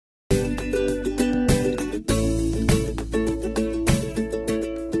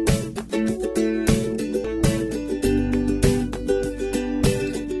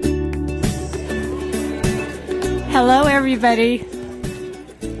Hello, everybody.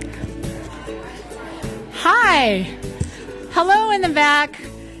 Hi. Hello in the back,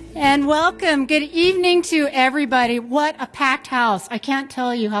 and welcome. Good evening to everybody. What a packed house. I can't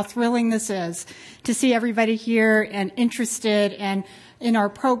tell you how thrilling this is to see everybody here and interested in our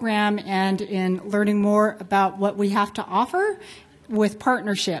program and in learning more about what we have to offer with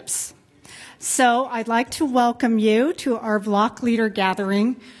partnerships. So I'd like to welcome you to our block leader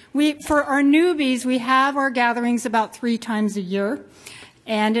gathering. For our newbies, we have our gatherings about 3 times a year.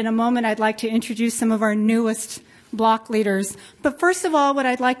 And in a moment, I'd like to introduce some of our newest block leaders. But first of all, what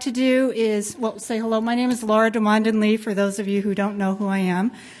I'd like to do is, well, say hello. My name is Laura DeMondon Lee, for those of you who don't know who I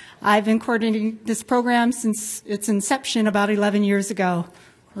am. I've been coordinating this program since its inception about 11 years ago.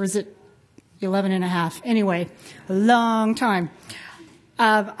 Or is it 11 and a half? Anyway, a long time.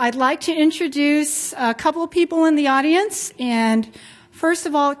 I'd like to introduce a couple of people in the audience. And first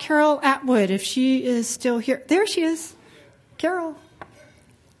of all, Carol Atwood, if she is still here. There she is. Carol.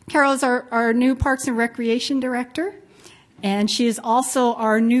 Carol is our new Parks and Recreation Director, and she is also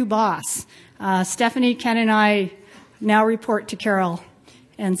our new boss. Stephanie, Ken, and I now report to Carol.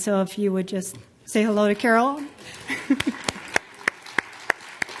 And so if you would just say hello to Carol.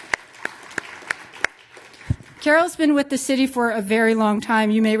 Carol's been with the city for a very long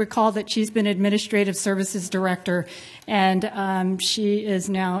time. You may recall that she's been Administrative Services Director, and she is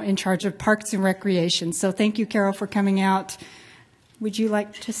now in charge of Parks and Recreation. So thank you, Carol, for coming out. Would you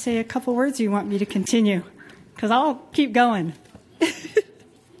like to say a couple words, or you want me to continue? Because I'll keep going.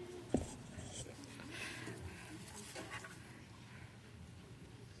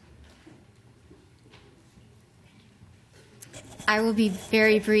 I will be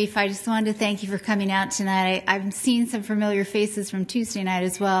very brief. I just wanted to thank you for coming out tonight. I've seen some familiar faces from Tuesday night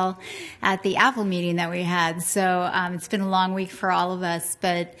as well at the Apple meeting that we had. So it's been a long week for all of us,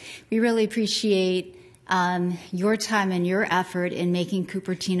 but we really appreciate your time and your effort in making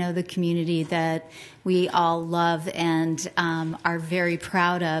Cupertino the community that we all love and are very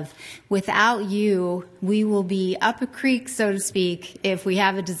proud of. Without you, we will be up a creek, so to speak, if we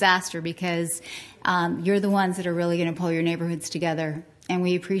have a disaster, because you're the ones that are really going to pull your neighborhoods together, and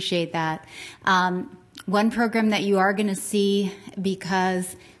we appreciate that. One program that you are going to see,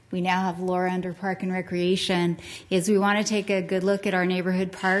 because we now have Laura under Park and Recreation, is we want to take a good look at our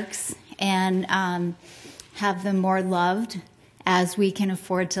neighborhood parks and have them more loved as we can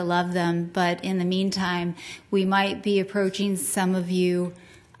afford to love them. But in the meantime, we might be approaching some of you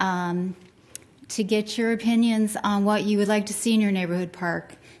to get your opinions on what you would like to see in your neighborhood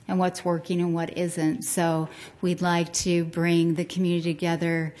park and what's working and what isn't. So we'd like to bring the community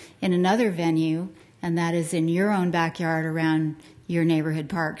together in another venue, and that is in your own backyard around your neighborhood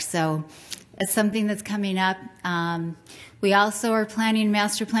park. So it's something that's coming up. We also are planning a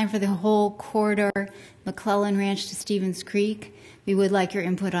master plan for the whole corridor, McClellan Ranch to Stevens Creek. We would like your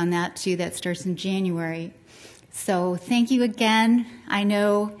input on that too. That starts in January. So thank you again. I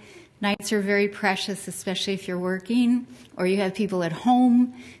know nights are very precious, especially if you're working or you have people at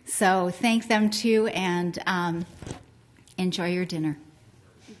home. So thank them too, and enjoy your dinner.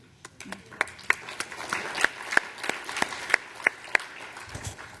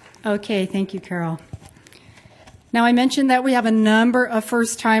 Okay, thank you, Carol. Now, I mentioned that we have a number of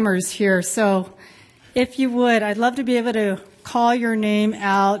first-timers here, so if you would, I'd love to be able to call your name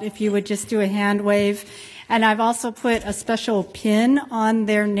out if you would just do a hand wave. And I've also put a special pin on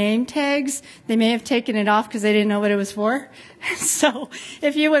their name tags. They may have taken it off because they didn't know what it was for. So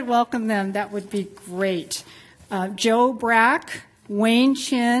if you would welcome them, that would be great. Joe Brack, Wayne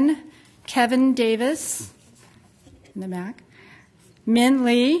Chin, Kevin Davis, in the back, Min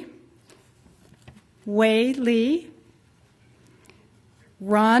Lee, Wei Lee,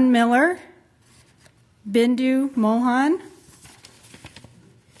 Ron Miller, Bindu Mohan,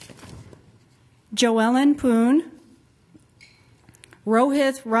 Joellen Poon,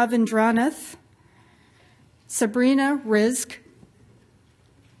 Rohit Ravindranath, Sabrina Rizk,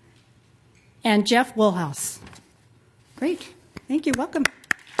 and Jeff Woolhouse. Great. Thank you. Welcome.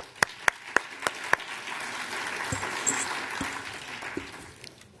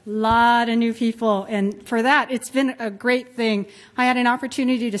 A lot of new people, and for that, it's been a great thing. I had an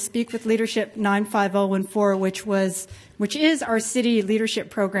opportunity to speak with Leadership 95014, which is our city leadership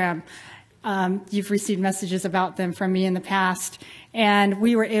program. You've received messages about them from me in the past, and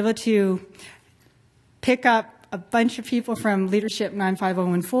we were able to pick up a bunch of people from Leadership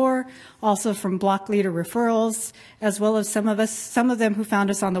 95014, also from block leader referrals, as well as some of them who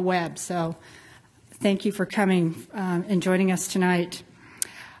found us on the web. So thank you for coming and joining us tonight.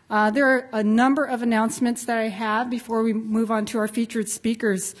 There are a number of announcements that I have before we move on to our featured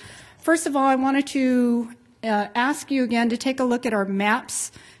speakers. First of all, I wanted to ask you again to take a look at our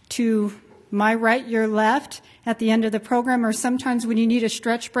maps to my right, your left at the end of the program, or sometimes when you need a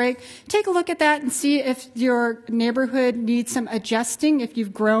stretch break, take a look at that and see if your neighborhood needs some adjusting, if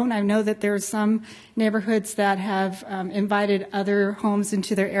you've grown. I know that there are some neighborhoods that have invited other homes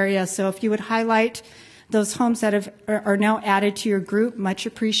into their area, so if you would highlight those homes that are now added to your group, much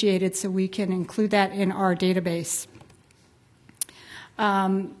appreciated, so we can include that in our database.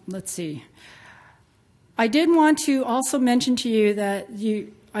 Let's see. I did want to also mention to you that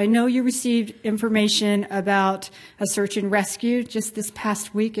I know you received information about a search and rescue just this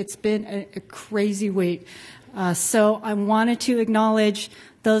past week. It's been a crazy week. So I wanted to acknowledge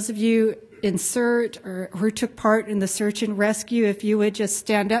those of you in CERT or who took part in the search and rescue, if you would just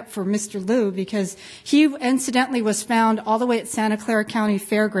stand up for Mr. Liu, because he incidentally was found all the way at Santa Clara County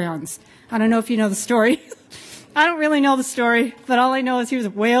Fairgrounds. I don't know if you know the story. I don't really know the story, but all I know is he was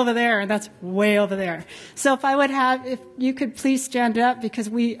way over there, and that's way over there. So if you could please stand up, because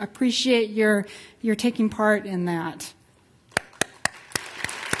we appreciate your taking part in that.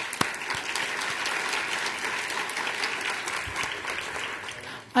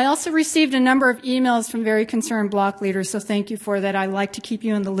 I also received a number of emails from very concerned block leaders, so thank you for that. I like to keep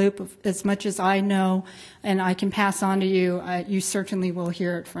you in the loop of as much as I know and I can pass on to you. You certainly will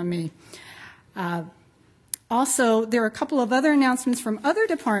hear it from me. Also, there are a couple of other announcements from other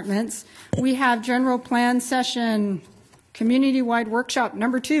departments. We have General Plan Session Community-Wide Workshop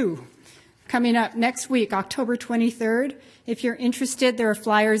number 2 coming up next week, October 23rd. If you're interested, there are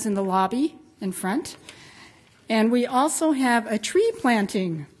flyers in the lobby in front. And we also have a tree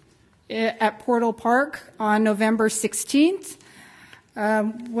planting at Portal Park on November 16th.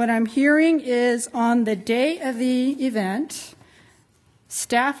 What I'm hearing is on the day of the event,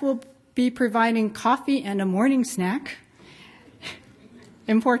 staff will be providing coffee and a morning snack.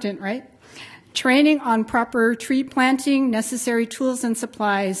 Important, right? Training on proper tree planting, necessary tools and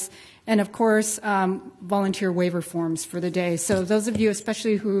supplies, and of course, volunteer waiver forms for the day. So those of you,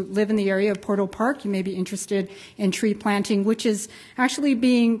 especially who live in the area of Portal Park, you may be interested in tree planting, which is actually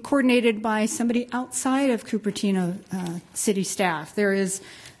being coordinated by somebody outside of Cupertino city staff. There is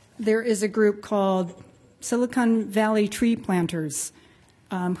a group called Silicon Valley Tree Planters,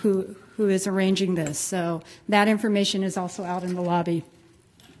 who is arranging this. So that information is also out in the lobby.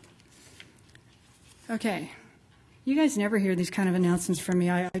 Okay. You guys never hear these kind of announcements from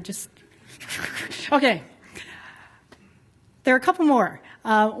me. I just... Okay. There are a couple more.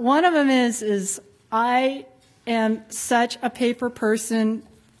 One of them is I am such a paper person.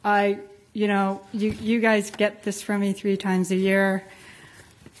 You guys get this from me 3 times a year.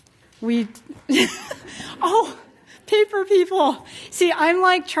 Oh, paper people. See, I'm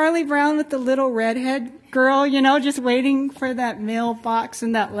like Charlie Brown with the little redhead girl, just waiting for that mailbox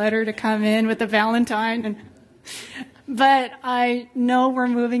and that letter to come in with the Valentine. But I know we're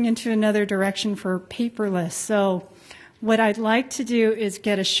moving into another direction for paperless. So what I'd like to do is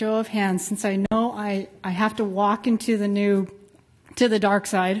get a show of hands, since I know I have to walk into the dark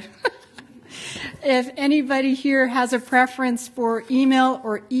side. If anybody here has a preference for email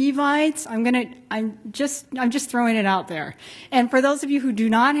or Evites, I'm just throwing it out there. And for those of you who do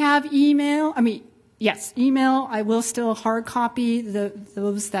not have email, yes, email, I will still hard copy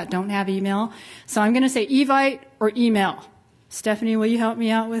those that don't have email. So I'm going to say Evite or email. Stephanie, will you help me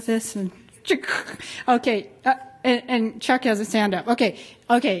out with this? Okay, and Chuck has a hand up. Okay,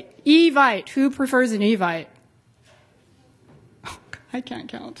 Evite. Who prefers an Evite? Oh, I can't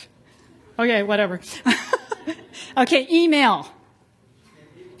count. Okay, whatever. Okay, email.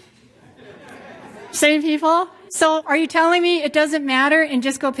 Same people? So are you telling me it doesn't matter and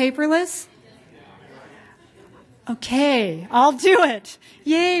just go paperless? Okay, I'll do it.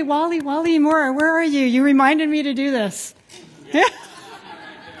 Yay, Wally Moore, where are you? You reminded me to do this.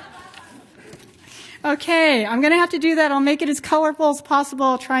 Okay, I'm going to have to do that. I'll make it as colorful as possible.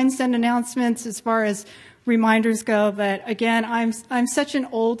 I'll try and send announcements as far as reminders go. But again, I'm such an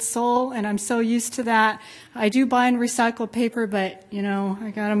old soul, and I'm so used to that. I do buy and recycle paper, but,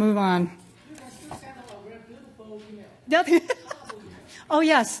 I got to move on. Oh,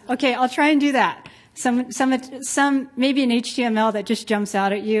 yes. Okay, I'll try and do that. Some maybe an HTML that just jumps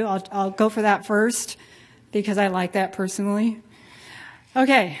out at you. I'll go for that first because I like that personally.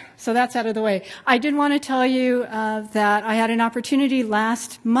 Okay, so that's out of the way. I did want to tell you that I had an opportunity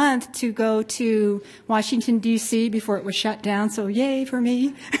last month to go to Washington, D.C. before it was shut down, so yay for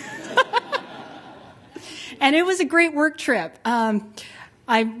me. And it was a great work trip.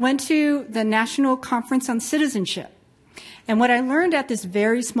 I went to the National Conference on Citizenship. And what I learned at this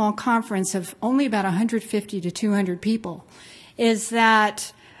very small conference of only about 150 to 200 people is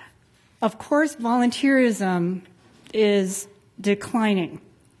that Of course, volunteerism is declining,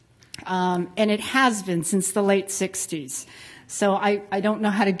 and it has been since the late 60s. So I don't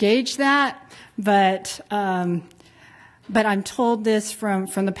know how to gauge that, but I'm told this from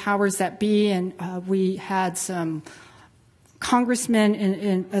the powers that be, and we had some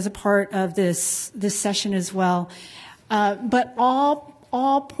congressmen as a part of this session as well. But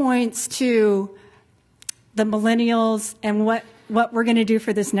all points to the millennials and what we're going to do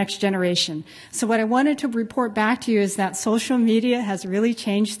for this next generation. So what I wanted to report back to you is that social media has really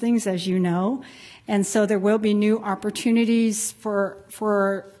changed things, as you know, and so there will be new opportunities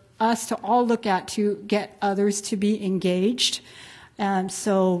for us to all look at to get others to be engaged.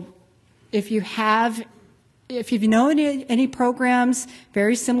 So if you know any programs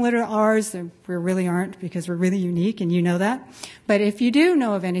very similar to ours, we really aren't because we're really unique and you know that. But if you do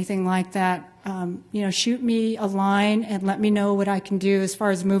know of anything like that, shoot me a line and let me know what I can do as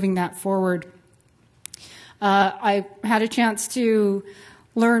far as moving that forward. I had a chance to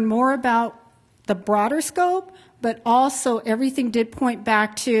learn more about the broader scope, but also everything did point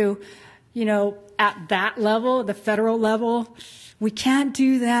back to, at that level, the federal level, we can't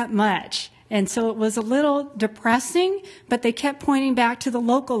do that much. And so it was a little depressing, but they kept pointing back to the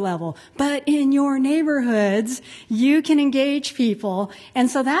local level. But in your neighborhoods, you can engage people.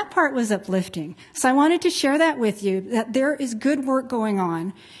 And so that part was uplifting. So I wanted to share that with you, that there is good work going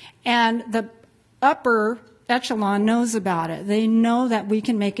on. And the upper echelon knows about it. They know that we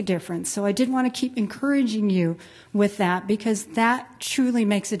can make a difference. So I did want to keep encouraging you with that, because that truly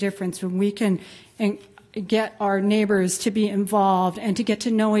makes a difference when we can get our neighbors to be involved and to get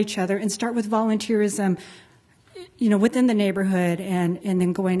to know each other and start with volunteerism, within the neighborhood and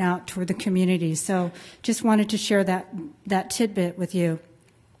then going out toward the community. So just wanted to share that tidbit with you.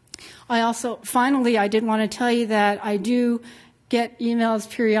 Finally, I did want to tell you that I do get emails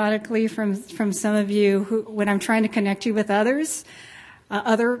periodically from some of you who, when I'm trying to connect you with others,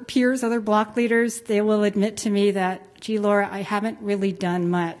 other peers, other block leaders, they will admit to me that, gee, Laura, I haven't really done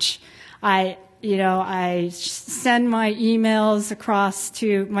much. I send my emails across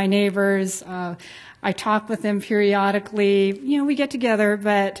to my neighbors. I talk with them periodically. We get together,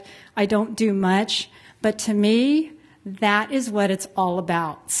 but I don't do much. But to me, that is what it's all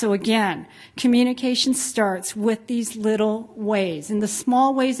about. So again, communication starts with these little ways, in the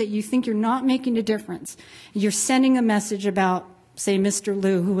small ways that you think you're not making a difference. You're sending a message about, say, Mr.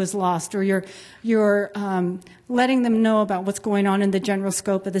 Liu, who was lost, or you're letting them know about what's going on in the general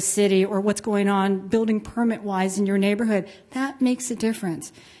scope of the city, or what's going on building permit-wise in your neighborhood. That makes a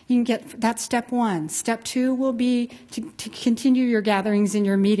difference. You can get that's step one. Step two will be to continue your gatherings and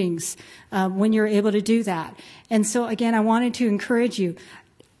your meetings when you're able to do that. And so, again, I wanted to encourage you.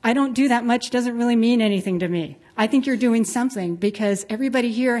 I don't do that much doesn't really mean anything to me. I think you're doing something, because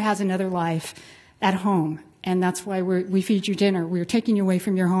everybody here has another life at home. And that's why we feed you dinner. We're taking you away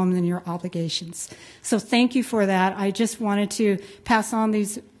from your home and your obligations. So thank you for that. I just wanted to pass on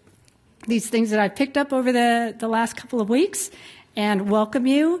these things that I picked up over the last couple of weeks and welcome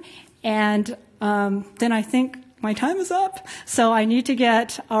you. And then I think my time is up. So I need to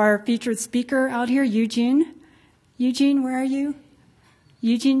get our featured speaker out here, Youjin. Youjin, where are you?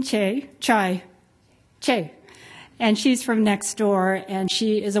 Youjin Chae. And she's from Nextdoor, and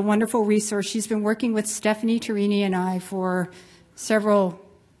she is a wonderful resource. She's been working with Stephanie Torini and I for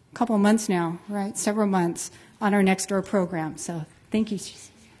couple months now, right? Several months on our Nextdoor program. So thank you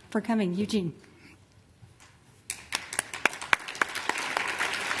for coming, Youjin.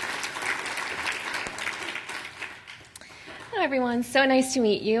 Hello, everyone. So nice to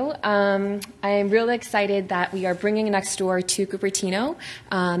meet you. I am really excited that we are bringing Nextdoor to Cupertino,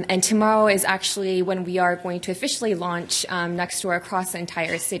 and tomorrow is actually when we are going to officially launch Nextdoor across the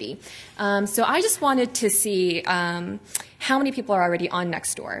entire city. So I just wanted to see how many people are already on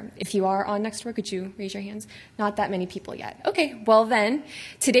Nextdoor. If you are on Nextdoor, could you raise your hands? Not that many people yet. Okay, well then,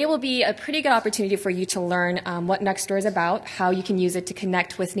 today will be a pretty good opportunity for you to learn what Nextdoor is about, how you can use it to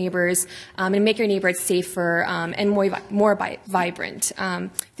connect with neighbors and make your neighborhood safer and more vibrant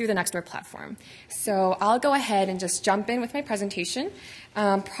through the Nextdoor platform. So I'll go ahead and just jump in with my presentation.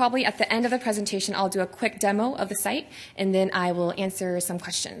 Probably at the end of the presentation, I'll do a quick demo of the site, and then I will answer some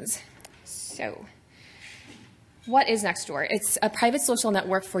questions. So, what is Nextdoor? It's a private social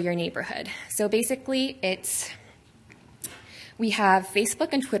network for your neighborhood. So basically, we have Facebook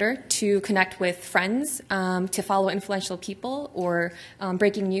and Twitter to connect with friends, to follow influential people or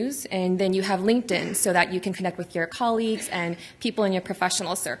breaking news. And then you have LinkedIn so that you can connect with your colleagues and people in your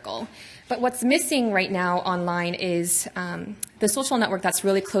professional circle. But what's missing right now online is the social network that's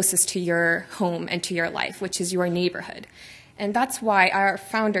really closest to your home and to your life, which is your neighborhood. And that's why our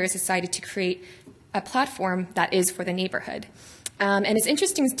founders decided to create a platform that is for the neighborhood. And it's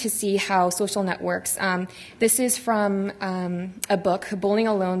interesting to see how social networks, this is from a book, Bowling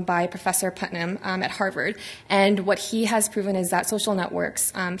Alone by Professor Putnam at Harvard. And what he has proven is that social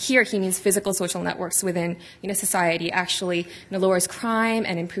networks, here he means physical social networks within society, actually lowers crime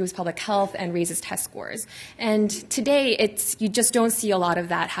and improves public health and raises test scores. And today, you just don't see a lot of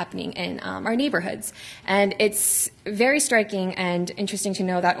that happening in our neighborhoods. And it's very striking and interesting to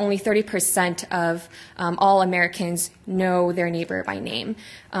know that only 30% of all Americans know their neighbor by name.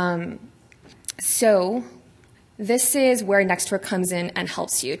 So this is where Nextdoor comes in and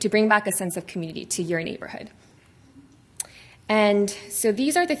helps you to bring back a sense of community to your neighborhood. And so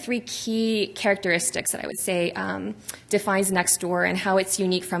these are the three key characteristics that I would say defines Nextdoor and how it's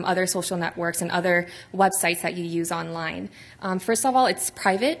unique from other social networks and other websites that you use online. First of all, it's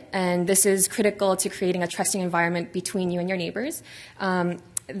private, and this is critical to creating a trusting environment between you and your neighbors.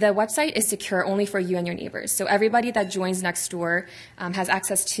 The website is secure only for you and your neighbors. So everybody that joins Nextdoor has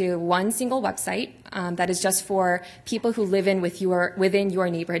access to one single website that is just for people who live within your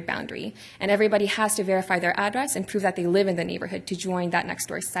neighborhood boundary. And everybody has to verify their address and prove that they live in the neighborhood to join that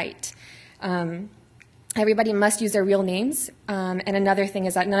Nextdoor site. Everybody must use their real names. And another thing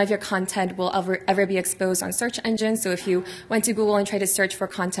is that none of your content will ever be exposed on search engines. So if you went to Google and tried to search for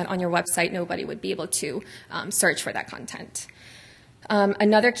content on your website, nobody would be able to search for that content.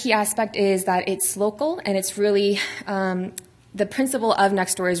 Another key aspect is that it's local, and it's really, the principle of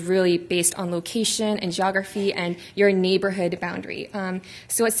Nextdoor is really based on location and geography and your neighborhood boundary.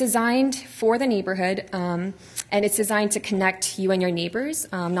 So it's designed for the neighborhood, and it's designed to connect you and your neighbors,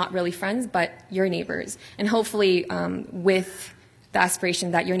 not really friends, but your neighbors, and hopefully with the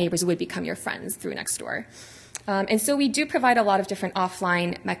aspiration that your neighbors would become your friends through Nextdoor. And so we do provide a lot of different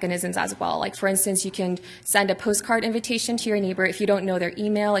offline mechanisms as well. Like, for instance, you can send a postcard invitation to your neighbor. If you don't know their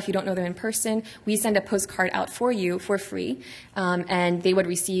email, if you don't know them in person, we send a postcard out for you for free. And they would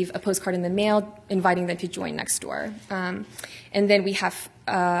receive a postcard in the mail inviting them to join Nextdoor. And then we have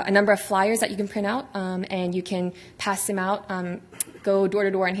a number of flyers that you can print out, and you can pass them out, go door to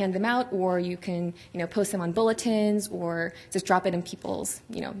door and hand them out, or you can post them on bulletins or just drop it in people's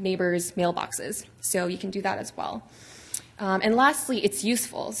neighbors' mailboxes. So you can do that as well. And lastly, it's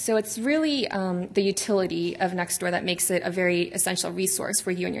useful. So it's really the utility of Nextdoor that makes it a very essential resource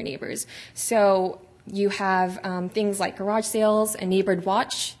for you and your neighbors. So you have things like garage sales and neighborhood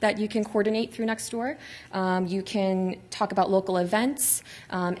watch that you can coordinate through Nextdoor. You can talk about local events,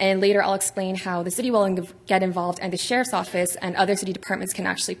 and later I'll explain how the city will get involved, and the sheriff's office and other city departments can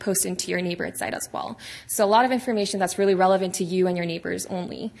actually post into your neighborhood site as well. So a lot of information that's really relevant to you and your neighbors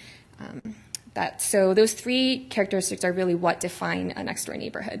only. So those three characteristics are really what define a Nextdoor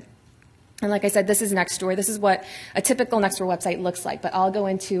neighborhood. And like I said, this is Nextdoor. This is what a typical Nextdoor website looks like, but I'll go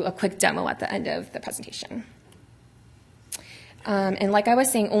into a quick demo at the end of the presentation. And like I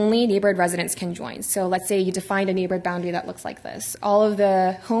was saying, only neighborhood residents can join. So let's say you defined a neighborhood boundary that looks like this. All of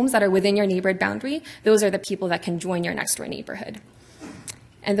the homes that are within your neighborhood boundary, those are the people that can join your Nextdoor neighborhood.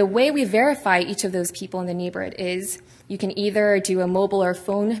 And the way we verify each of those people in the neighborhood is you can either do a mobile or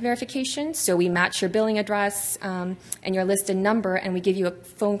phone verification. So we match your billing address and your listed number, and we give you a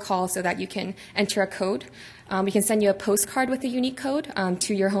phone call so that you can enter a code. We can send you a postcard with a unique code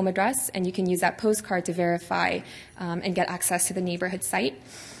to your home address, and you can use that postcard to verify and get access to the neighborhood site.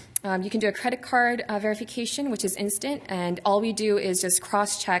 You can do a credit card verification, which is instant, and all we do is just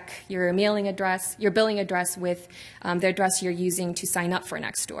cross-check your mailing address, your billing address with the address you're using to sign up for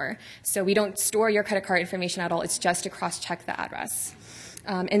Nextdoor. So we don't store your credit card information at all. It's just to cross-check the address.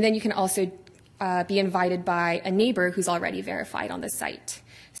 And then you can also be invited by a neighbor who's already verified on the site.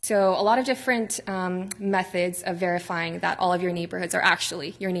 So a lot of different methods of verifying that all of your neighborhoods are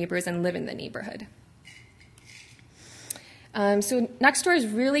actually your neighbors and live in the neighborhood. So Nextdoor is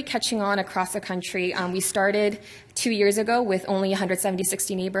really catching on across the country. We started 2 years ago with only 176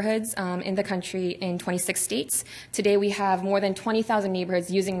 neighborhoods in the country in 26 states. Today we have more than 20,000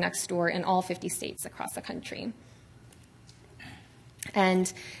 neighborhoods using Nextdoor in all 50 states across the country.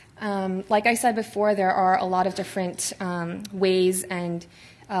 And like I said before, there are a lot of different ways and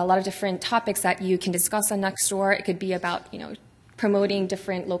a lot of different topics that you can discuss on Nextdoor. It could be about promoting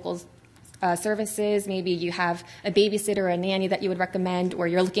different local services. Maybe you have a babysitter or a nanny that you would recommend, or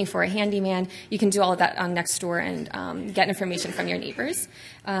you're looking for a handyman. You can do all of that on Nextdoor and get information from your neighbors.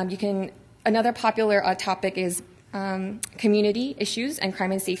 Another popular topic is community issues and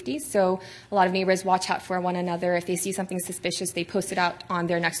crime and safety. So a lot of neighbors watch out for one another. If they see something suspicious, they post it out on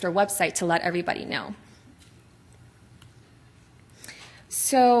their Nextdoor website to let everybody know.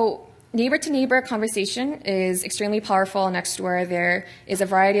 So Neighbor-to-neighbor conversation is extremely powerful on Nextdoor. There is a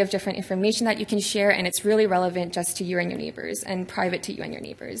variety of different information that you can share, and it's really relevant just to you and your neighbors and private to you and your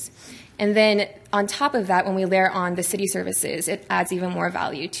neighbors. And then on top of that, when we layer on the city services, it adds even more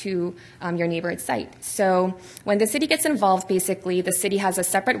value to your neighborhood site. So when the city gets involved, basically, the city has a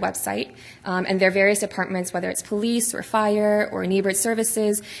separate website, and their various departments, whether it's police or fire or neighborhood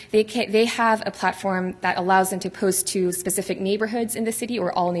services, they have a platform that allows them to post to specific neighborhoods in the city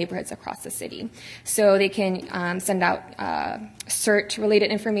or all neighborhoods across the city. So they can send out CERT-related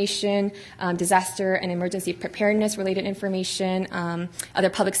information, disaster and emergency preparedness-related information,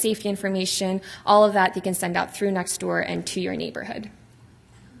 other public safety information, all of that they can send out through Nextdoor and to your neighborhood.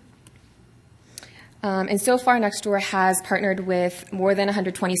 And so far, Nextdoor has partnered with more than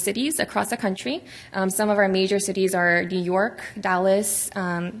 120 cities across the country. Some of our major cities are New York, Dallas,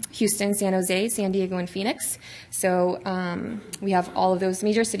 Houston, San Jose, San Diego, and Phoenix. So we have all of those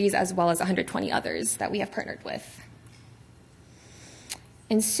major cities as well as 120 others that we have partnered with.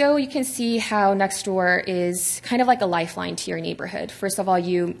 And so you can see how Nextdoor is kind of like a lifeline to your neighborhood. First of all,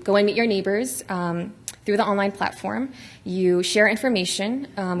 you go and meet your neighbors through the online platform. You share information.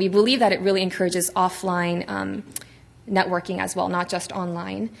 We believe that it really encourages offline networking as well, not just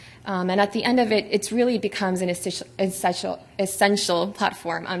online. And at the end of it, it really becomes an essential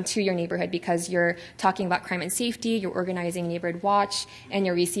platform to your neighborhood because you're talking about crime and safety, you're organizing neighborhood watch, and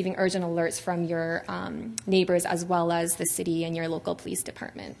you're receiving urgent alerts from your neighbors as well as the city and your local police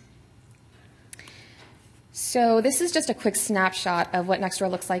department. So this is just a quick snapshot of what Nextdoor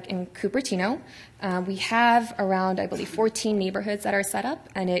looks like in Cupertino. We have around, I believe, 14 neighborhoods that are set up,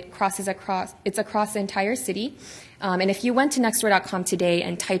 and it's across the entire city. And if you went to Nextdoor.com today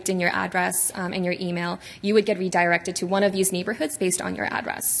and typed in your address and your email, you would get redirected to one of these neighborhoods based on your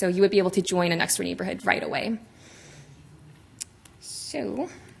address. So you would be able to join a Nextdoor neighborhood right away. So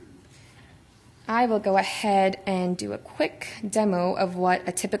I will go ahead and do a quick demo of what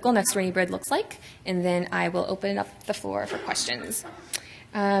a typical Nextdoor neighborhood looks like, and then I will open up the floor for questions.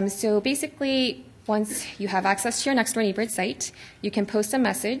 So basically, once you have access to your Nextdoor neighborhood site, you can post a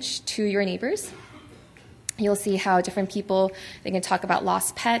message to your neighbors. You'll see how different people, they can talk about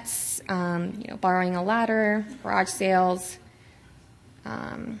lost pets, borrowing a ladder, garage sales,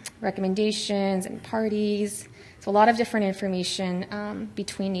 recommendations and parties. So a lot of different information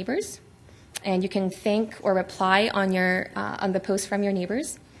between neighbors. And you can thank or reply on the post from your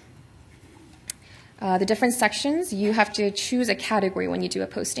neighbors. The different sections, you have to choose a category when you do a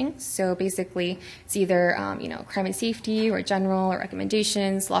posting. So basically, it's either crime and safety or general or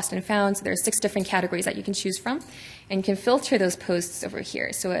recommendations, lost and found. So there's 6 different categories that you can choose from. And you can filter those posts over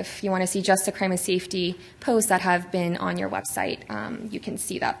here. So if you want to see just the crime and safety posts that have been on your website, you can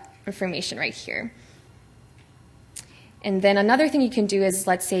see that information right here. And then another thing you can do is,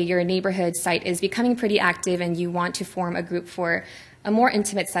 let's say your neighborhood site is becoming pretty active and you want to form a group for a more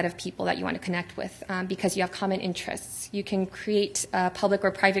intimate set of people that you want to connect with because you have common interests. You can create a public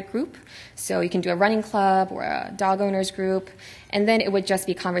or private group. So you can do a running club or a dog owners group, and then it would just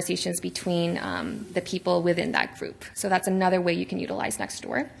be conversations between the people within that group. So that's another way you can utilize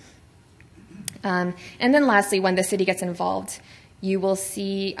Nextdoor. And then lastly, when the city gets involved, you will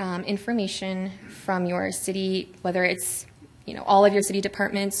see information from your city, whether it's all of your city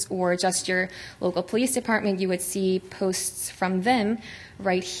departments or just your local police department. You would see posts from them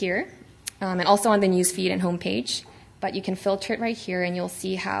right here, and also on the news feed and homepage. But you can filter it right here, and you'll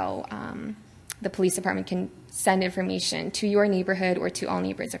see how the police department can send information to your neighborhood or to all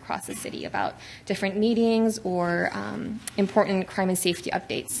neighborhoods across the city about different meetings or important crime and safety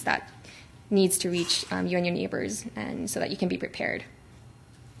updates that needs to reach you and your neighbors, and so that you can be prepared.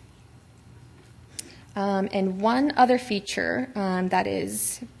 And one other feature that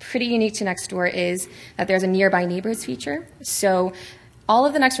is pretty unique to Nextdoor is that there's a nearby neighbors feature. So all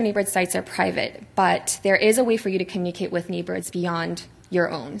of the Nextdoor neighborhood sites are private, but there is a way for you to communicate with neighbors beyond your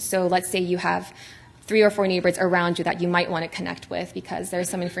own. So let's say you have 3 or 4 neighbors around you that you might want to connect with because there's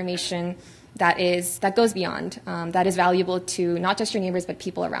some information that goes beyond, that is valuable to not just your neighbors, but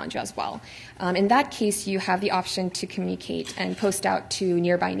people around you as well. In that case, you have the option to communicate and post out to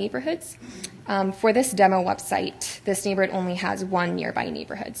nearby neighborhoods. For this demo website, this neighborhood only has 1 nearby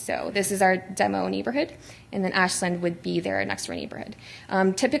neighborhood. So this is our demo neighborhood, and then Ashland would be their Nextdoor neighborhood.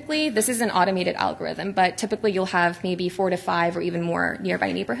 Typically, this is an automated algorithm, but typically you'll have maybe 4 to 5 or even more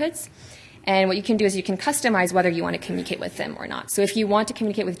nearby neighborhoods. And what you can do is you can customize whether you want to communicate with them or not. So if you want to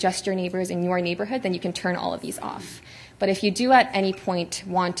communicate with just your neighbors in your neighborhood, then you can turn all of these off. But if you do at any point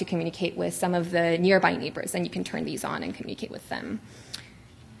want to communicate with some of the nearby neighbors, then you can turn these on and communicate with them.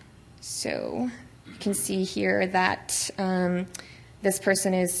 So you can see here that this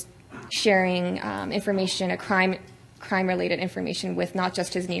person is sharing information, crime-related information with not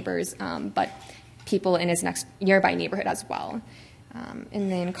just his neighbors, but people in his nearby neighborhood as well.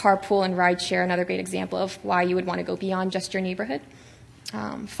 And then carpool and ride share, another great example of why you would want to go beyond just your neighborhood.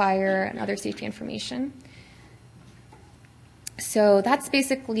 Fire and other safety information. So that's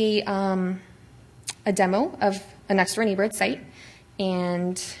basically a demo of a Nextdoor neighborhood site.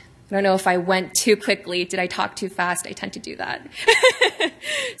 And I don't know if I went too quickly. Did I talk too fast? I tend to do that.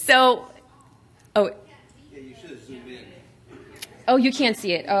 So, oh. Yeah, you should have zoomed in. Oh, you can't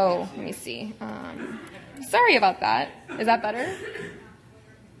see it. Oh, let me see. Sorry about that. Is that better?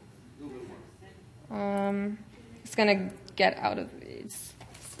 It's going to get out of it.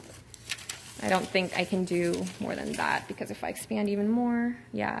 I don't think I can do more than that, because if I expand even more,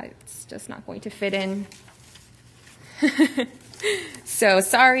 yeah, it's just not going to fit in. So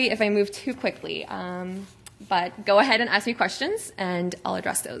sorry if I move too quickly, but go ahead and ask me questions, and I'll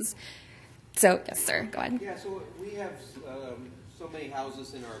address those. So, yes, sir, go ahead. Yeah, so we have so many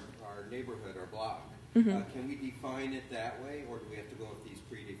houses in our neighborhood, our block. Mm-hmm. Can we define it that way, or do we have to go with these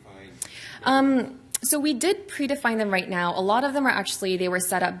predefined? So we did predefine them right now. A lot of them are actually, they were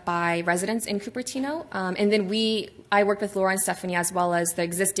set up by residents in Cupertino. And then I worked with Laura and Stephanie as well as the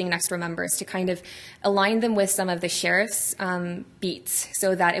existing Nextdoor members to kind of align them with some of the sheriff's beats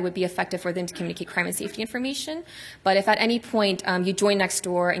so that it would be effective for them to communicate crime and safety information. But if at any point you join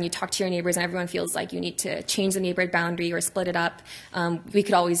Nextdoor and you talk to your neighbors and everyone feels like you need to change the neighborhood boundary or split it up, we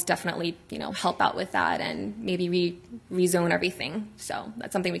could always definitely, help out with that and maybe rezone everything. So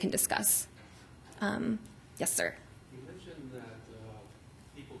that's something we can discuss. Yes, sir. You mentioned that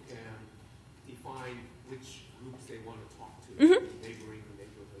people can define which groups they want to talk to, neighboring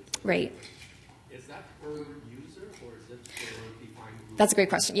neighborhoods. Right. Is that per user, or is it per defined group? That's a great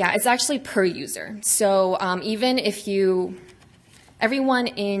question. Yeah, it's actually per user. So even if everyone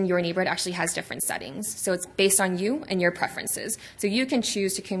in your neighborhood actually has different settings. So it's based on you and your preferences. So you can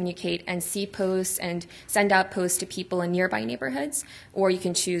choose to communicate and see posts and send out posts to people in nearby neighborhoods, or you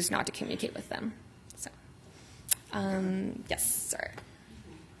can choose not to communicate with them. So, yes, sir.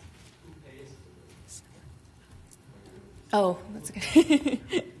 Oh, that's okay.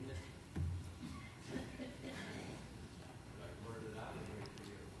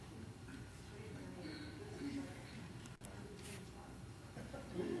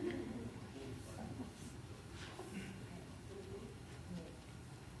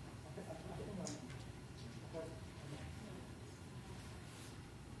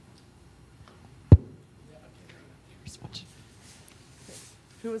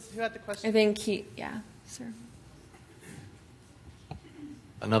 Who had the question? I think yeah, sir.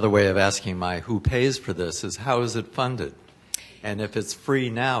 Another way of asking who pays for this is how is it funded? And if it's free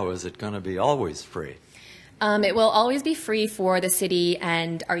now, is it going to be always free? It will always be free for the city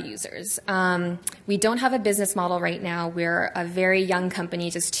and our users. We don't have a business model right now. We're a very young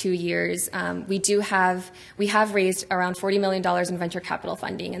company, just 2 years. We have raised around $40 million in venture capital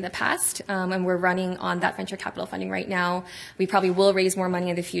funding in the past, and we're running on that venture capital funding right now. We probably will raise more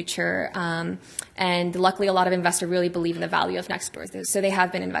money in the future. And luckily, a lot of investors really believe in the value of Nextdoor, so they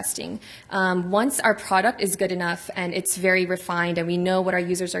have been investing. Once our product is good enough and it's very refined and we know what our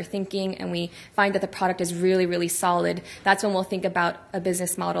users are thinking and we find that the product is really, really solid, that's when we'll think about a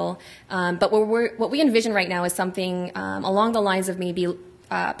business model. But what we envision right now is something along the lines of maybe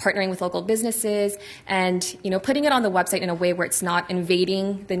partnering with local businesses and putting it on the website in a way where it's not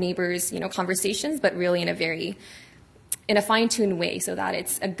invading the neighbors' conversations, but really in a fine-tuned way so that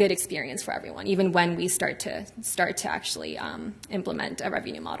it's a good experience for everyone, even when we start to actually implement a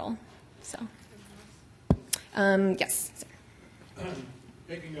revenue model. So, yes, sir.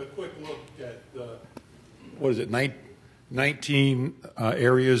 Taking a quick look at the, 19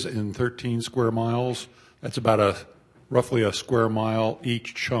 areas in 13 square miles. That's about roughly a square mile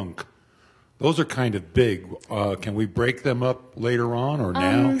each chunk. Those are kind of big. Can we break them up later on or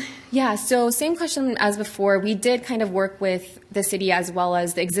now? Yeah, so same question as before. We did kind of work with the city as well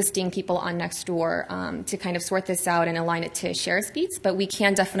as the existing people on Nextdoor to kind of sort this out and align it to sheriff's beats, but we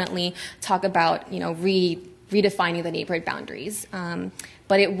can definitely talk about, redefining the neighborhood boundaries.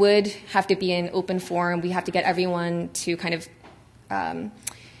 But it would have to be an open forum. We have to get everyone to kind of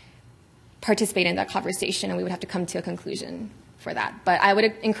participate in that conversation, and we would have to come to a conclusion for that. But I would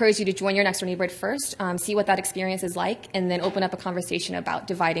encourage you to join your Nextdoor neighborhood first, see what that experience is like, and then open up a conversation about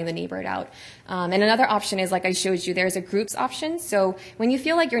dividing the neighborhood out. And another option is, like I showed you, there's a groups option. So when you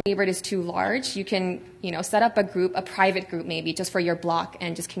feel like your neighborhood is too large, you can set up a group, a private group maybe, just for your block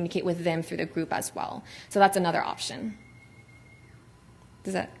and just communicate with them through the group as well. So that's another option.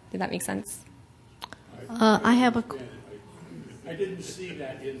 Did that make sense? I have a... I didn't see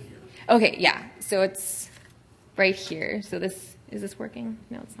that in here. Okay, yeah. So it's right here. So is this working?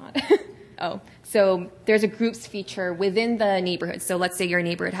 No, it's not. Oh, so there's a groups feature within the neighborhood. So let's say your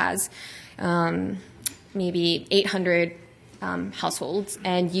neighborhood has maybe 800 households,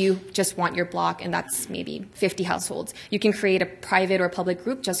 and you just want your block, and that's maybe 50 households. You can create a private or public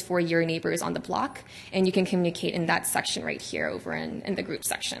group just for your neighbors on the block, and you can communicate in that section right here over in the group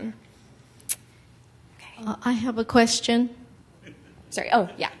section. Okay. I have a question. Sorry. Oh,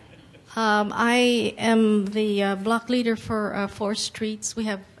 yeah. I am the block leader for 4 streets. We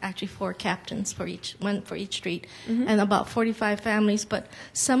have actually 4 captains for each, one for each street, and about 45 families. But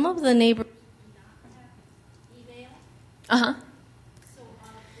some of the neighbors do not have email. So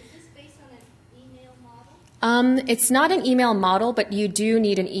is this based on an email model? It's not an email model, but you do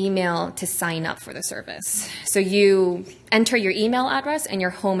need an email to sign up for the service. So you enter your email address and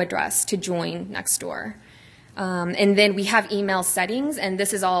your home address to join Nextdoor. And then we have email settings, and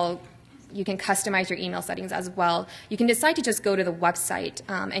this is all. You can customize your email settings as well. You can decide to just go to the website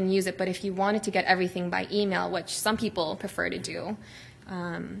and use it, but if you wanted to get everything by email, which some people prefer to do,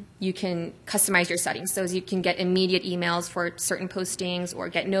 you can customize your settings. So you can get immediate emails for certain postings or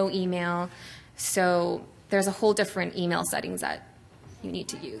get no email. So there's a whole different email settings that you need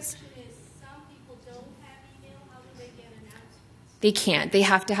to use. Some people don't have email. How do they get announcements? They can't. They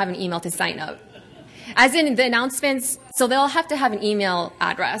have to have an email to sign up. As in the announcements, so they'll have to have an email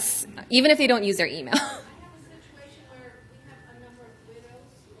address, even if they don't use their email. I have a situation where we have a number of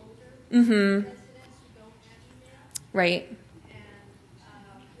widows, older residents who don't have email. Right. And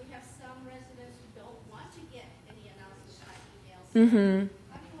we have some residents who don't want to get any announcements by email. So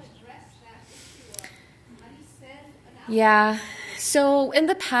how do you address that issue? How do you send announcements? Yeah. So in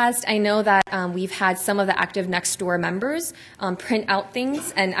the past, I know that we've had some of the active Nextdoor members print out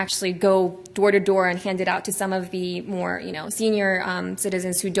things and actually go door to door and hand it out to some of the more, senior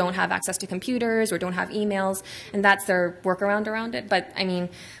citizens who don't have access to computers or don't have emails, and that's their workaround around it. But I mean,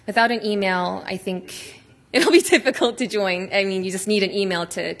 without an email, I think it'll be difficult to join. I mean, you just need an email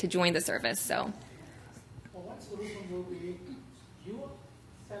to join the service. So. Well, one solution will be you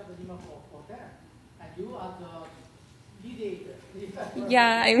send the email for them, and you are the mediator.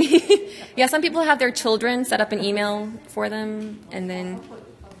 Yeah, I mean, yeah, some people have their children set up an email for them, and then,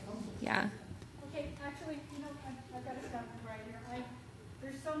 yeah. Okay, actually, I've got to stop you right here.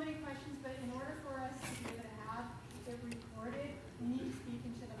 There's so many questions, but in order for us to be able to have it recorded, we need to speak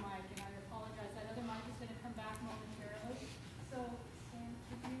into the mic, and I apologize. That other mic is going to come back momentarily. So, Sam,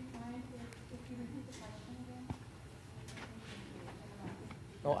 would you mind if you repeat the question again?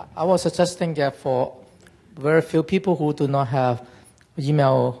 No, I was suggesting that for very few people who do not have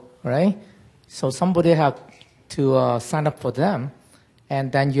email, right? So somebody have to sign up for them,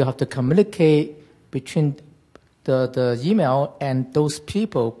 and then you have to communicate between the email and those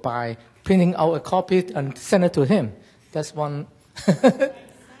people by printing out a copy and send it to him. That's one.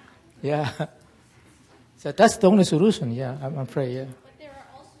 Yeah. So that's the only solution. Yeah, I'm afraid. Yeah. But there are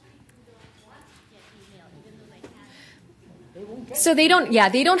also people who don't want to get email, even though they can. So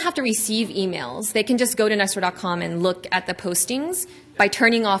they don't have to receive emails. They can just go to Nextdoor.com and look at the postings by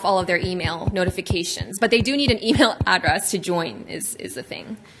turning off all of their email notifications. But they do need an email address to join is the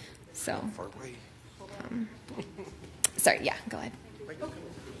thing. So, sorry, yeah, go ahead.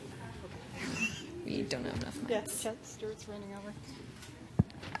 We don't have enough mics. Yes, Stuart's running over.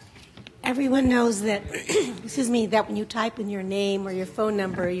 Everyone knows that, excuse me, that when you type in your name or your phone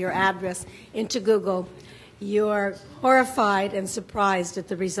number or your address into Google, you're horrified and surprised at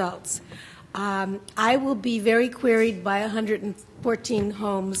the results. I will be very queried by 114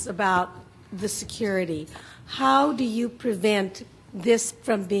 homes about the security. How do you prevent this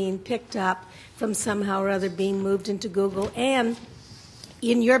from being picked up, from somehow or other being moved into Google? And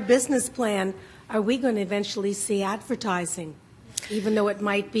in your business plan, are we going to eventually see advertising, even though it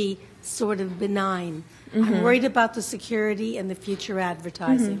might be sort of benign? I'm worried about the security and the future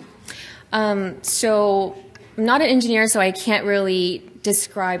advertising. So I'm not an engineer, so I can't really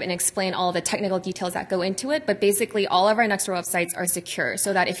describe and explain all the technical details that go into it, but basically all of our Nextdoor websites are secure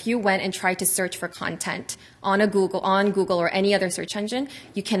so that if you went and tried to search for content on Google or any other search engine,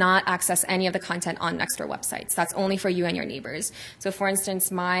 you cannot access any of the content on Nextdoor websites. That's only for you and your neighbors. So for instance,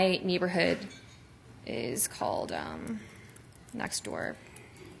 my neighborhood is called Nextdoor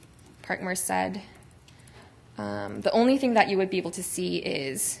Park Merced. The only thing that you would be able to see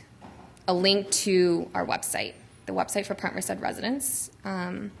is a link to our website, the website for Park Merced residents.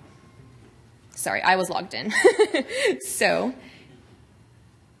 Sorry, I was logged in. So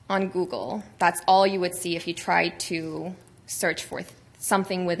on Google, that's all you would see if you tried to search for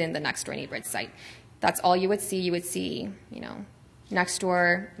something within the Nextdoor neighborhood site. That's all you would see. You would see,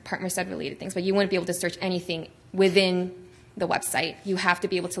 Nextdoor, partner said related things, but you wouldn't be able to search anything within the website. You have to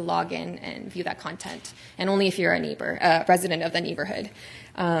be able to log in and view that content, and only if you're a neighbor, a resident of the neighborhood.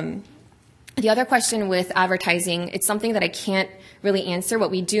 The other question with advertising, it's something that I can't really answer.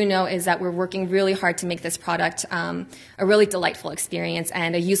 What we do know is that we're working really hard to make this product a really delightful experience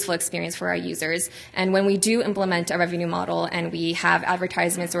and a useful experience for our users. And when we do implement a revenue model and we have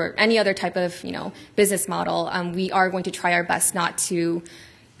advertisements or any other type of business model, we are going to try our best not to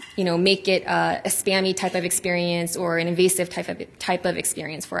make it a spammy type of experience or an invasive type of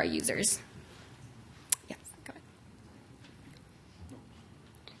experience for our users. Yes, go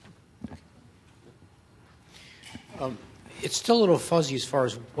ahead. It's still a little fuzzy as far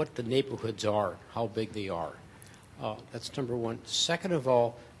as what the neighborhoods are, how big they are. That's number one. Second of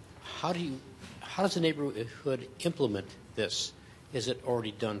all, how does the neighborhood implement this? Is it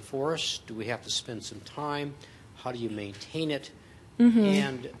already done for us? Do we have to spend some time? How do you maintain it? Mm-hmm.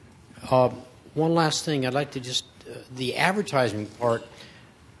 And one last thing, I'd like to just, the advertising part,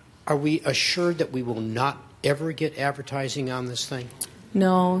 are we assured that we will not ever get advertising on this thing?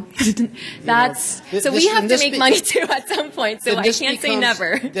 No, that's so we have to make money too at some point. So I can't say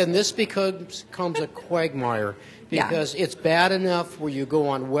never. Then this becomes a quagmire because it's bad enough where you go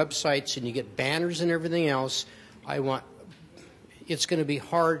on websites and you get banners and everything else. It's going to be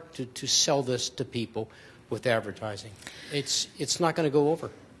hard to sell this to people with advertising. It's not going to go over.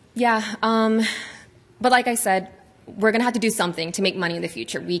 Yeah, but like I said, we're going to have to do something to make money in the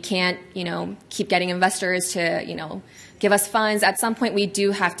future. We can't, keep getting investors to, give us funds. At some point, we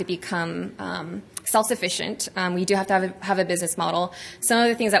do have to become self-sufficient. We do have to have a business model. Some of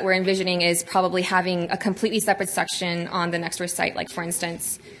the things that we're envisioning is probably having a completely separate section on the Nextdoor site, like for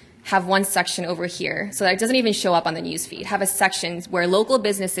instance, have one section over here so that it doesn't even show up on the news feed. Have a section where local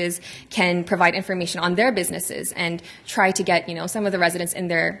businesses can provide information on their businesses and try to get, some of the residents in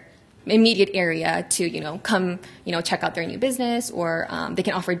their immediate area to, come, check out their new business, or they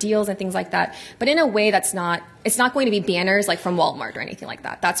can offer deals and things like that. But in a way that's it's not going to be banners like from Walmart or anything like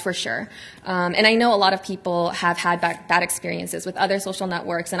that. That's for sure. And I know a lot of people have had bad experiences with other social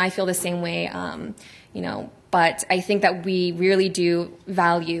networks, and I feel the same way, but I think that we really do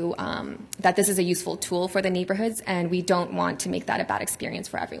value that this is a useful tool for the neighborhoods, and we don't want to make that a bad experience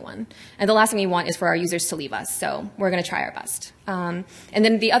for everyone. And the last thing we want is for our users to leave us, so we're going to try our best. And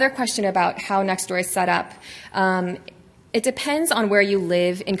then the other question about how Nextdoor is set up, it depends on where you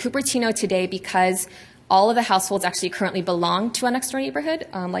live. In Cupertino today, because all of the households actually currently belong to a Nextdoor neighborhood,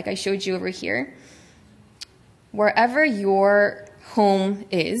 like I showed you over here, wherever your home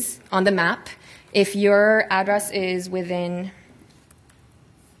is on the map, if your address is within,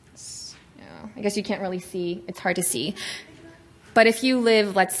 I guess you can't really see, it's hard to see. But if you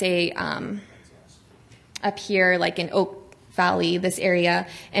live, let's say, up here, like in Oak Valley, this area,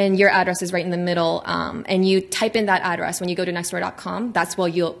 and your address is right in the middle, and you type in that address when you go to Nextdoor.com, that's where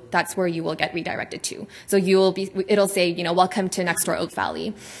you will get redirected to. So it'll say, welcome to Nextdoor Oak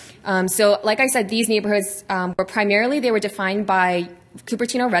Valley. So like I said, these neighborhoods they were defined by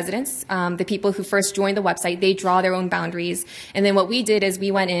Cupertino residents, the people who first joined the website. They draw their own boundaries. And then what we did is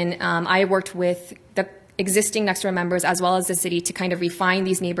we went in, I worked with the existing Nextdoor members as well as the city to kind of refine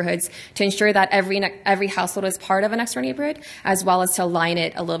these neighborhoods to ensure that every household is part of a Nextdoor neighborhood, as well as to align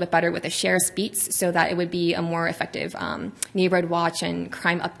it a little bit better with the share speeds so that it would be a more effective neighborhood watch and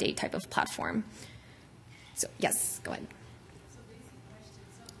crime update type of platform. So yes, go ahead.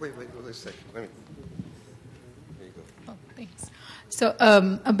 Wait a second. There you go. Oh, thanks. So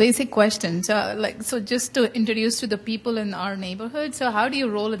a basic question. So just to introduce to the people in our neighborhood. So how do you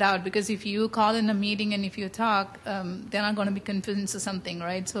roll it out? Because if you call in a meeting and if you talk, they're not going to be convinced of something,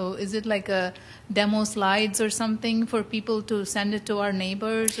 right? So is it like a demo slides or something for people to send it to our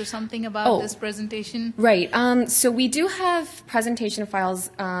neighbors or something about this presentation? Right. So we do have presentation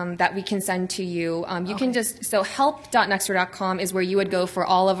files that we can send to you. You can so help.nextdoor.com is where you would go for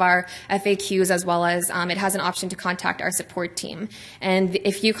all of our FAQs, as well as it has an option to contact our support team. And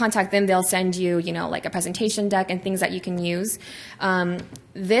if you contact them, they'll send you, like a presentation deck and things that you can use.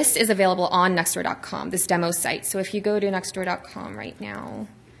 This is available on Nextdoor.com, this demo site. So if you go to Nextdoor.com right now,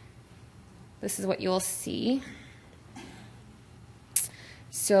 this is what you'll see.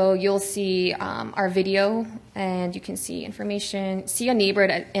 So you'll see our video, and you can see information, see a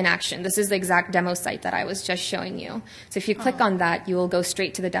neighborhood in action. This is the exact demo site that I was just showing you. So if you click on that, you will go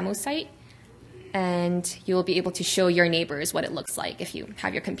straight to the demo site, and you'll be able to show your neighbors what it looks like. If you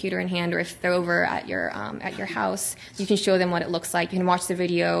have your computer in hand, or if they're over at your house, you can show them what it looks like. You can watch the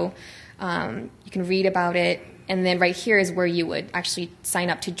video, you can read about it, and then right here is where you would actually sign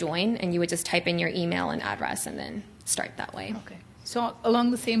up to join, and you would just type in your email and address and then start that way. Okay. So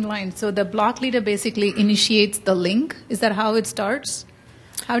along the same line, so the block leader basically initiates the link. Is that how it starts?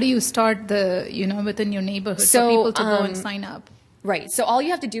 How do you start the, within your neighborhood for people to go and sign up? Right. So all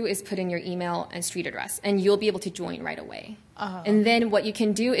you have to do is put in your email and street address, and you'll be able to join right away. And then what you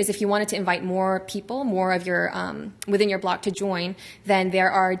can do is if you wanted to invite more people, more of your within your block to join, then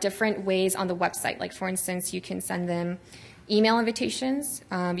there are different ways on the website. Like, for instance, you can send them email invitations,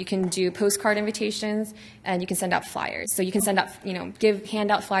 you can do postcard invitations, and you can send out flyers. So you can send out,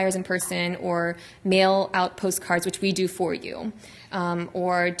 hand out flyers in person or mail out postcards, which we do for you,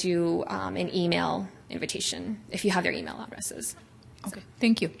 or do an email invitation if you have their email addresses. Okay,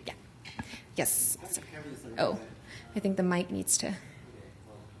 thank you. Yeah. Yes. Oh, I think the mic needs to.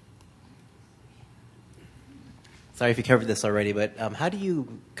 Sorry if you covered this already, but how do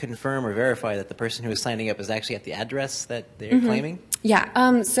you confirm or verify that the person who is signing up is actually at the address that they're claiming?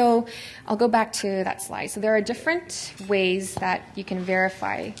 Yeah, so I'll go back to that slide. So there are different ways that you can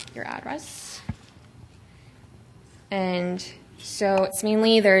verify your address. And so it's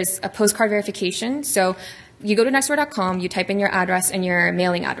mainly there's a postcard verification. So you go to Nextdoor.com, you type in your address and your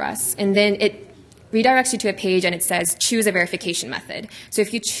mailing address, and then it redirects you to a page and it says choose a verification method. So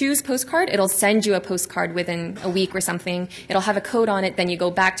if you choose postcard, it'll send you a postcard within a week or something. It'll have a code on it. Then you go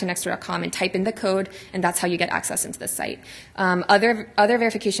back to Nextdoor.com and type in the code, and that's how you get access into the site. Other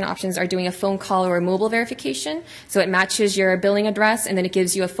verification options are doing a phone call or a mobile verification. So it matches your billing address, and then it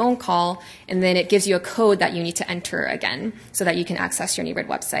gives you a phone call, and then it gives you a code that you need to enter again so that you can access your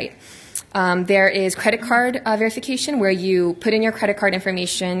neighborhood website. There is credit card verification where you put in your credit card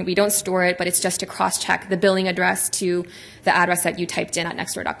information. We don't store it, but it's just to cross-check the billing address to the address that you typed in at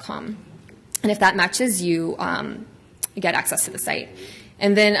Nextdoor.com. And if that matches, you get access to the site.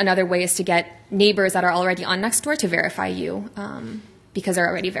 And then another way is to get neighbors that are already on Nextdoor to verify you because they're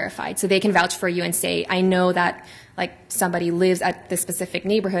already verified. So they can vouch for you and say, I know that like somebody lives at this specific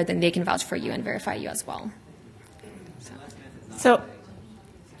neighborhood, then they can vouch for you and verify you as well. So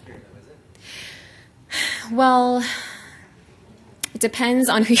well, it depends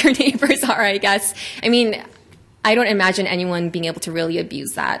on who your neighbors are, I guess. I mean, I don't imagine anyone being able to really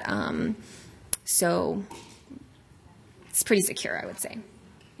abuse that. So it's pretty secure, I would say.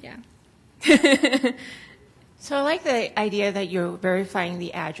 Yeah. So I like the idea that you're verifying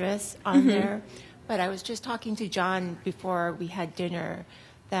the address on there. But I was just talking to John before we had dinner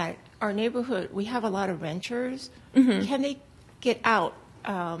that our neighborhood, we have a lot of renters. Can they get out?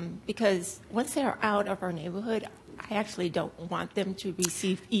 Because once they're out of our neighborhood, I actually don't want them to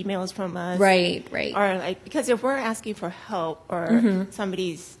receive emails from us. Right. Or like, because if we're asking for help or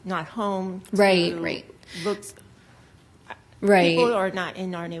somebody's not home, looks, people are not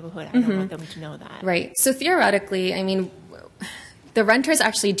in our neighborhood. I don't want them to know that. Right. So theoretically, I mean, the renters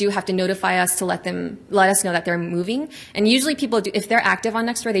actually do have to notify us to let us know that they're moving. And usually people do, if they're active on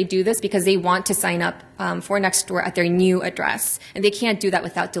Nextdoor, they do this because they want to sign up for Nextdoor at their new address. And they can't do that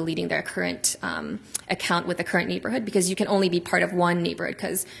without deleting their current account with the current neighborhood, because you can only be part of one neighborhood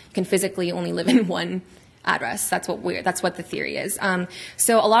because you can physically only live in one address. That's what the theory is.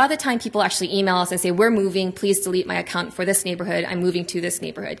 So a lot of the time people actually email us and say, we're moving, please delete my account for this neighborhood. I'm moving to this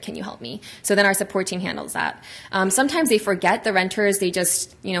neighborhood. Can you help me? So then our support team handles that. Sometimes they forget, the renters, they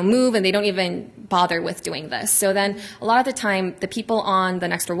just, move and they don't even bother with doing this. So then a lot of the time the people on the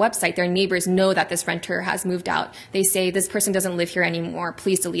Nextdoor website, their neighbors know that this renter has moved out. They say, this person doesn't live here anymore.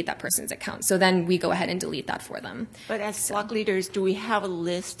 Please delete that person's account. So then we go ahead and delete that for them. But as block leaders, do we have a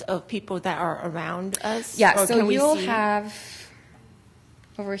list of people that are around us? Yeah, so you'll have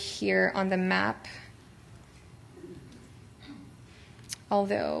over here on the map,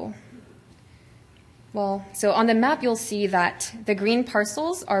 so on the map you'll see that the green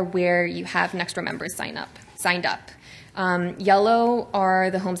parcels are where you have Nextdoor members signed up. Yellow are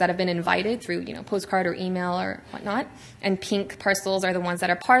the homes that have been invited through, postcard or email or whatnot, and pink parcels are the ones that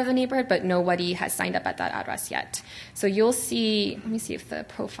are part of the neighborhood, but nobody has signed up at that address yet. So you'll see, let me see if the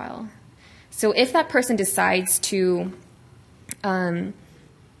profile. So if that person decides to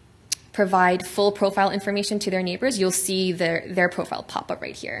provide full profile information to their neighbors, you'll see their profile pop up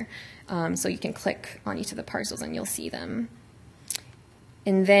right here. So you can click on each of the parcels and you'll see them.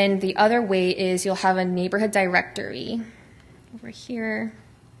 And then the other way is you'll have a neighborhood directory over here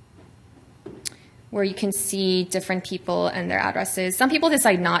where you can see different people and their addresses. Some people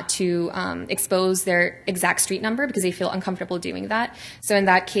decide not to expose their exact street number because they feel uncomfortable doing that. So in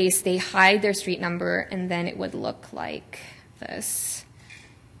that case, they hide their street number, and then it would look like this.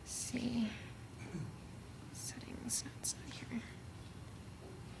 Let's see. Settings, it's not here.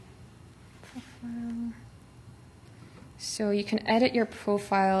 Profile. So you can edit your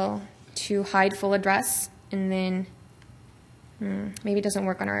profile to hide full address, and then Maybe it doesn't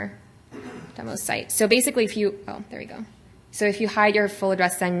work on our demo site. So basically there we go. So if you hide your full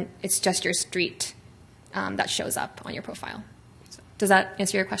address, then it's just your street that shows up on your profile. So, does that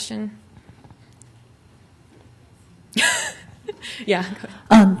answer your question? Yeah.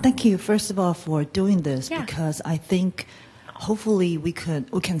 Thank you, first of all, for doing this, because I think hopefully we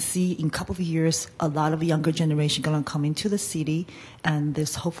can see in a couple of years a lot of younger generation going to come into the city, and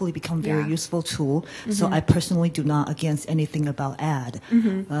this hopefully become very useful tool. So I personally do not against anything about ad,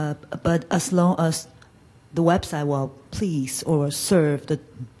 but as long as the website will please or serve the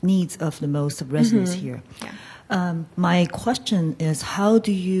needs of the most of residents here. My question is, how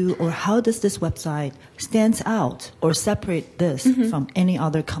does this website stand out or separate this from any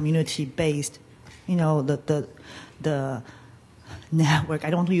other community-based, the network? I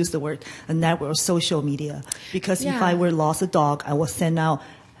don't want to use the word a network or social media, because if I were lost a dog, I will send out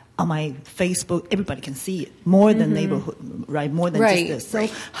on my Facebook. Everybody can see it more than neighborhood, right? More than just this. So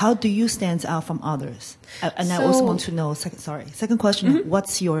how do you stand out from others? And I also want to know. Second question: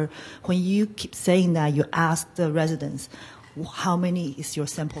 what's when you keep saying that you ask the residents, how many is your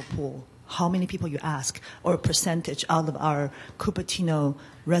sample pool? How many people you ask, or percentage out of our Cupertino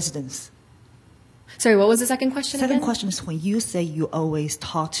residents? Sorry, what was the second question again? Second question is, when you say you always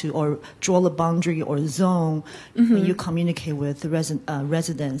talk to or draw a boundary or zone when you communicate with the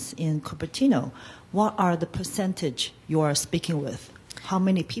residents in Cupertino, what are the percentage you are speaking with? How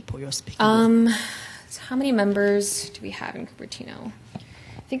many people you're speaking with? So how many members do we have in Cupertino?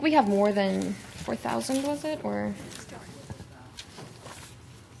 I think we have more than 4,000, was it? Or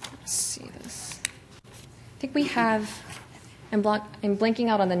let's see this. I think we have, I'm blanking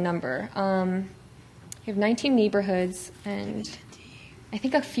out on the number. We have 19 neighborhoods and I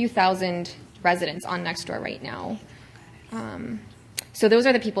think a few thousand residents on Nextdoor right now. So those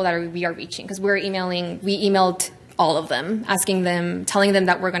are the people that we are reaching, because we emailed all of them, telling them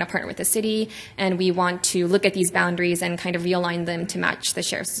that we're going to partner with the city and we want to look at these boundaries and kind of realign them to match the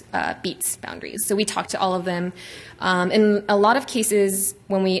sheriff's beat's boundaries. So we talked to all of them. In a lot of cases,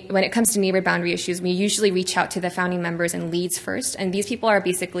 when it comes to neighborhood boundary issues, we usually reach out to the founding members and leads first. And these people are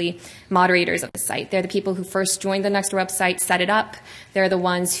basically moderators of the site. They're the people who first joined the Nextdoor website, set it up. They're the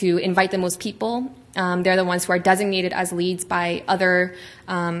ones who invite the most people. They're the ones who are designated as leads by other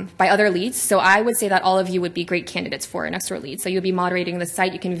leads. So I would say that all of you would be great candidates for a Nextdoor lead. So you'll be moderating the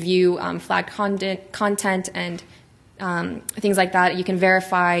site. You can view flagged content and things like that. You can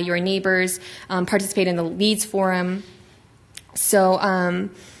verify your neighbors, participate in the leads forum. So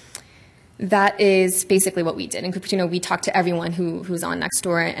that is basically what we did. In Cupertino, we talked to everyone who's on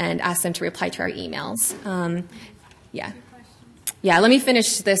Nextdoor and asked them to reply to our emails. Yeah, let me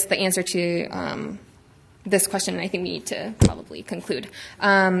finish the answer to this question, and I think we need to probably conclude.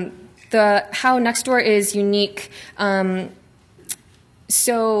 How Nextdoor is unique.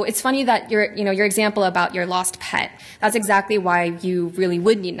 So it's funny that your example about your lost pet, that's exactly why you really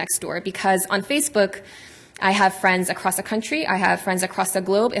would need Nextdoor, because on Facebook, I have friends across the country. I have friends across the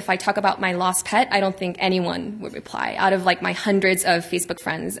globe. If I talk about my lost pet, I don't think anyone would reply. Out of my hundreds of Facebook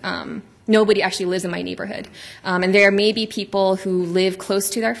friends, nobody actually lives in my neighborhood. And there may be people who live close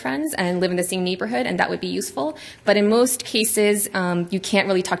to their friends and live in the same neighborhood, and that would be useful. But in most cases, you can't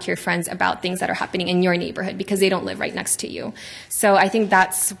really talk to your friends about things that are happening in your neighborhood because they don't live right next to you. So I think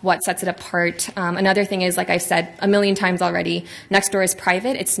that's what sets it apart. Another thing is, like I've said a million times already, Nextdoor is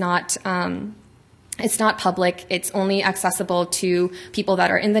private. It's not public. It's only accessible to people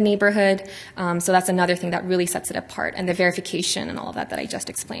that are in the neighborhood. So that's another thing that really sets it apart, and the verification and all of that I just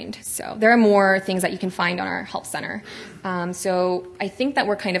explained. So there are more things that you can find on our help center. So I think that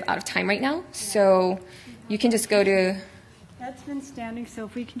we're kind of out of time right now. So you can just go to... That's been standing, so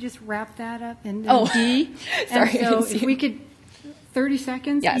if we can just wrap that up in D. Sorry. And so if we could... 30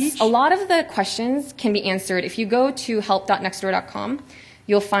 seconds Yes. each? A lot of the questions can be answered. If you go to help.nextdoor.com,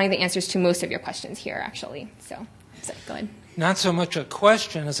 you'll find the answers to most of your questions here, actually. So go ahead. Not so much a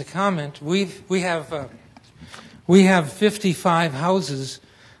question as a comment. We have 55 houses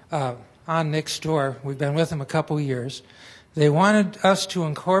on Nextdoor. We've been with them a couple years. They wanted us to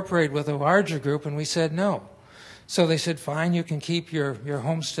incorporate with a larger group, and we said no. So they said, fine, you can keep your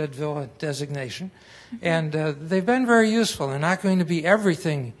homestead villa designation. And they've been very useful. They're not going to be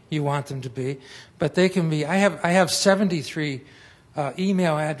everything you want them to be, but they can be. I have 73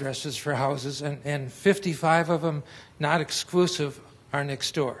 email addresses for houses, and 55 of them, not exclusive, are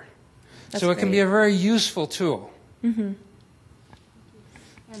Nextdoor. So it can be a very useful tool. And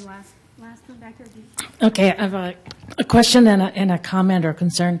last one back there. Okay, I have a question and a comment or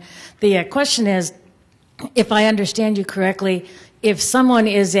concern. The question is, if I understand you correctly, if someone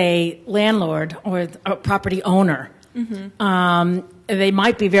is a landlord or a property owner They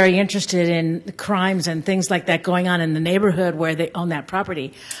might be very interested in crimes and things like that going on in the neighborhood where they own that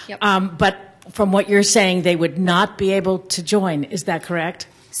property. Yep. But from what you're saying, they would not be able to join. Is that correct?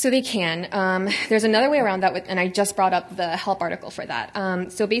 So they can. There's another way around that, and I just brought up the help article for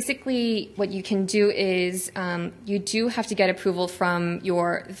that. So basically, what you can do is you do have to get approval from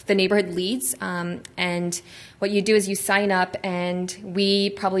the neighborhood leads, and what you do is you sign up, and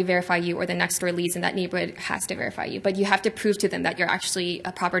we probably verify you, or the Nextdoor leads in that neighborhood has to verify you. But you have to prove to them that you're actually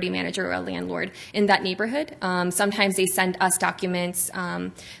a property manager or a landlord in that neighborhood. Sometimes they send us documents.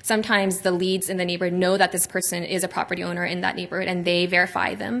 Sometimes the leads in the neighborhood know that this person is a property owner in that neighborhood, and they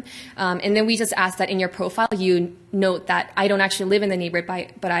verify them. And then we just ask that in your profile you note that I don't actually live in the neighborhood,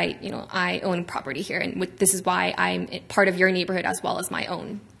 but I own property here, and this is why I'm part of your neighborhood as well as my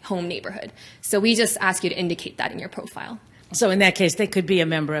own home neighborhood. So we just ask you to indicate that in your profile. So in that case, they could be a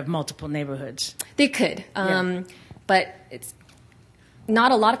member of multiple neighborhoods. They could, but it's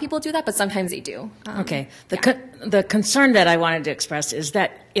not a lot of people do that, but sometimes they do. Okay. The concern that I wanted to express is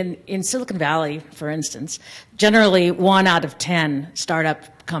that in Silicon Valley, for instance, generally 1 out of 10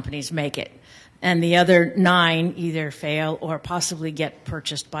 startup companies make it, and the other 9 either fail or possibly get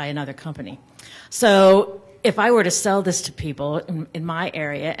purchased by another company. So if I were to sell this to people in my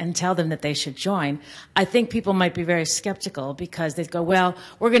area and tell them that they should join, I think people might be very skeptical because they'd go, well,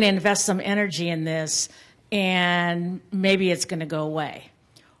 we're going to invest some energy in this and maybe it's going to go away.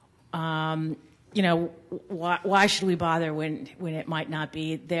 Why should we bother when it might not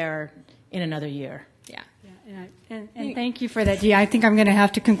be there in another year? Yeah. And thank you for that, Dee. I think I'm going to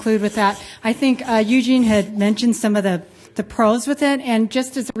have to conclude with that. I think Youjin had mentioned some of the pros with it, and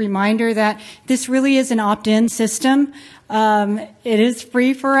just as a reminder that this really is an opt-in system. It is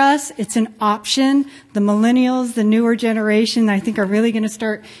free for us. It's an option. The millennials, the newer generation, I think are really going to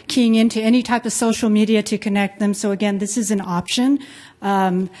start keying into any type of social media to connect them. So again, this is an option.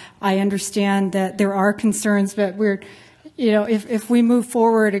 I understand that there are concerns, but if we move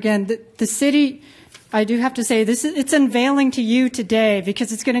forward, again, the city, I do have to say, it's unveiling to you today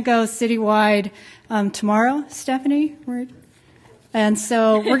because it's going to go citywide tomorrow, Stephanie. And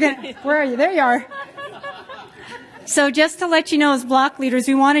so we're going to, where are you? There you are. So just to let you know, as block leaders,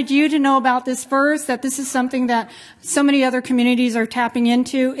 we wanted you to know about this first, that this is something that so many other communities are tapping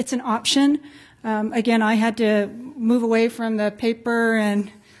into. It's an option. Again, I had to move away from the paper and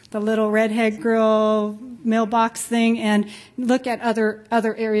the little redhead girl mailbox thing and look at other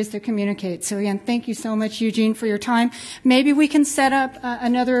areas to communicate. So again, thank you so much, Youjin, for your time. Maybe we can set up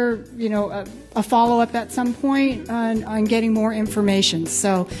another, a follow-up at some point on getting more information.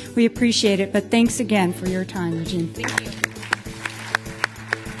 So we appreciate it. But thanks again for your time, Youjin. Thank you.